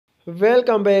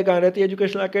Welcome back on Reti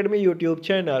Educational Academy YouTube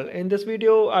channel. In this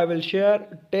video, I will share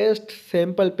test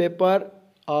sample paper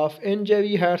of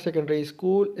NJV Higher Secondary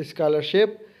School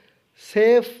Scholarship,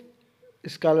 SEF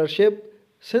Scholarship,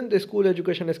 Sindh School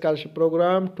Education Scholarship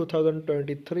Program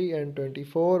 2023 and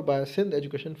 24 by Sindh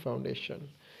Education Foundation.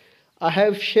 I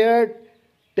have shared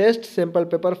test sample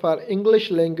paper for English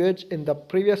language in the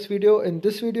previous video. In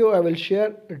this video, I will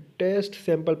share a test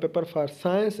sample paper for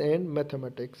science and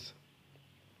mathematics.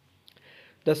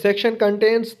 The section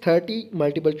contains 30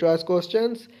 multiple choice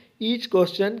questions. Each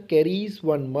question carries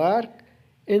 1 mark.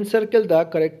 Encircle the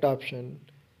correct option.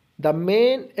 The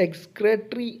main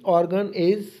excretory organ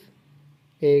is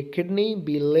A. Kidney,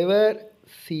 B. Liver,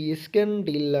 C. Skin,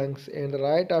 D. Lungs, and the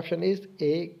right option is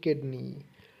A. Kidney.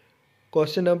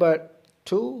 Question number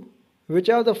 2. Which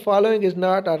of the following is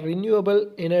not a renewable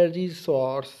energy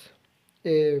source?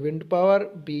 A. Wind power,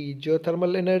 B.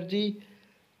 Geothermal energy,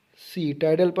 C.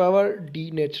 Tidal power,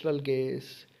 D. Natural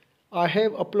gas. I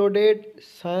have uploaded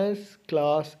science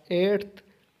class 8th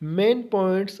main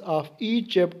points of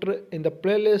each chapter in the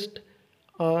playlist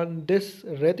on this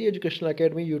Reti Educational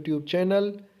Academy YouTube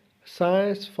channel,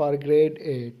 Science for Grade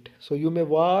 8. So you may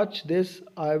watch this.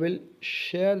 I will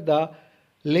share the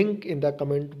link in the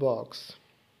comment box.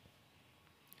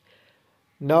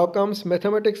 Now comes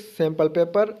mathematics sample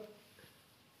paper.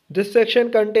 This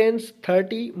section contains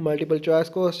 30 multiple choice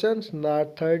questions,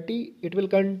 not 30. It will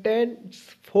contain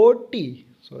 40.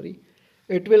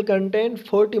 It will contain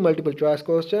 40 multiple choice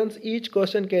questions. Each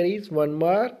question carries 1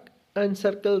 mark.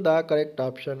 Encircle the correct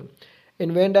option.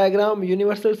 In Venn diagram,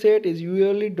 universal set is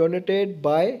usually denoted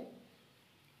by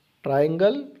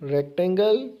triangle,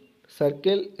 rectangle,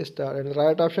 circle, star, and the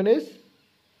right option is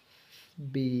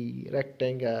B,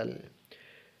 rectangle.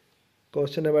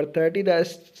 Question number 30. The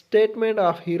statement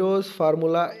of hero's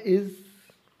formula is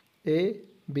A,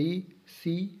 B,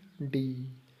 C, D.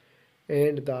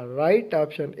 And the right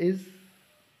option is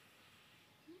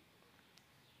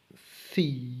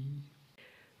C.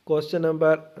 Question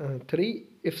number 3.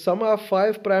 If sum of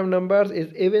 5 prime numbers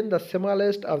is even, the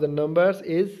smallest of the numbers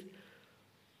is.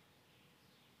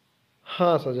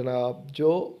 हाँ sir जनाब,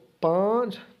 जो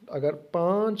अगर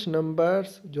 5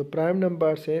 numbers जो prime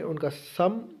numbers हैं उनका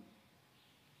सम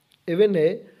even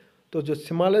है तो जो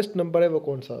स्मॉलेस्ट नंबर है वो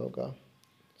कौन सा होगा?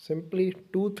 सिंपली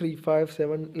 2, 3, 5,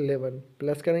 7, 11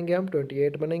 प्लस करेंगे हम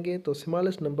 28 बनेंगे तो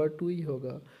स्मॉलेस्ट नंबर 2 ही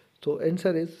होगा. तो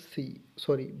answer is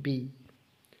B.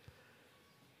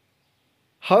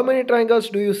 How many triangles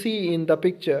do you see in the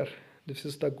picture? This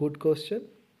is the good question.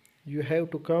 You have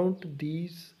to count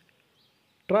these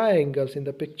triangles in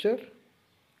the picture.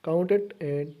 Count it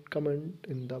and comment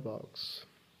in the box.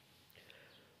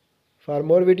 For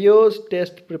more videos,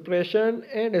 test preparation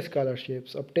and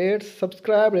scholarships updates,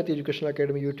 subscribe to the Educational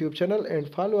Academy YouTube channel and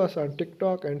follow us on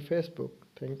TikTok and Facebook.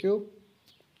 Thank you.